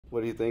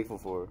What are you thankful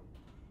for?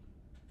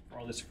 For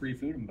all this free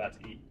food I'm about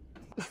to eat.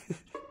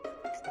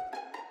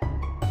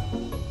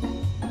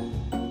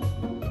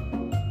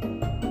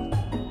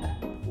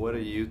 What are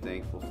you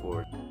thankful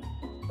for?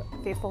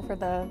 Grateful for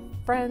the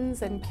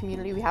friends and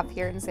community we have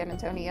here in San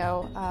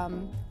Antonio,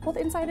 both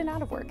inside and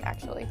out of work,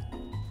 actually.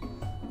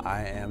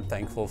 I am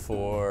thankful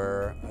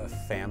for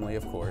family,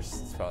 of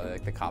course. It's probably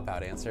like the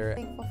cop-out answer.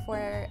 Thankful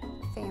for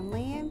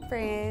family and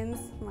friends,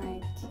 my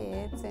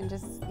kids, and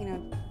just,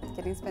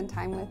 getting to spend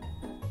time with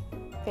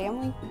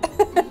family.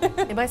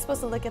 Am I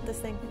supposed to look at this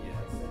thing?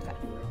 Yes. Okay.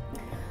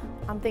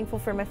 I'm thankful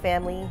for my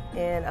family,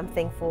 and I'm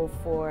thankful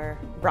for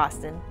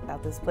Boston,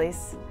 about this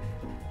place.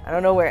 I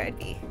don't know where I'd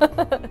be.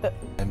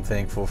 I'm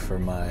thankful for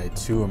my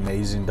 2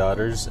 amazing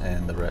daughters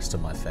and the rest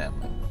of my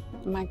family.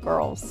 My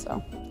girls,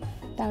 so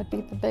that would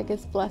be the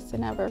biggest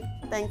blessing ever.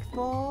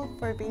 Thankful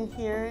for being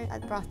here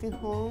at Boston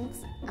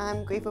Homes.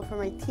 I'm grateful for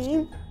my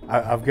team.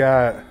 I've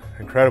got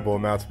incredible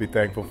amounts to be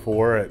thankful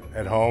for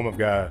at home. I've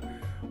got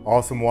an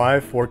awesome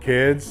wife, 4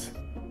 kids.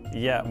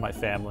 Yeah, my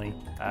family,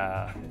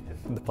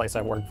 the place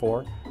I work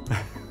for,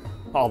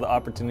 all the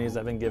opportunities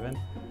I've been given.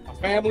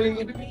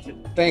 Family,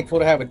 thankful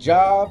to have a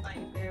job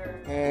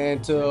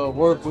and to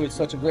work with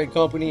such a great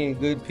company and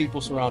good people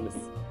surrounding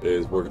me.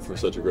 Is working for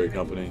such a great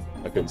company.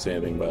 I couldn't say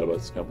anything bad about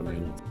this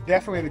company.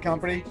 Definitely the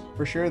company,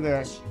 for sure,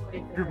 the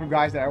group of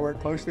guys that I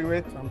work closely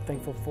with. I'm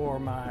thankful for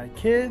my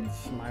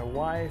kids, my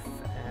wife,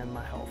 and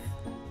my health.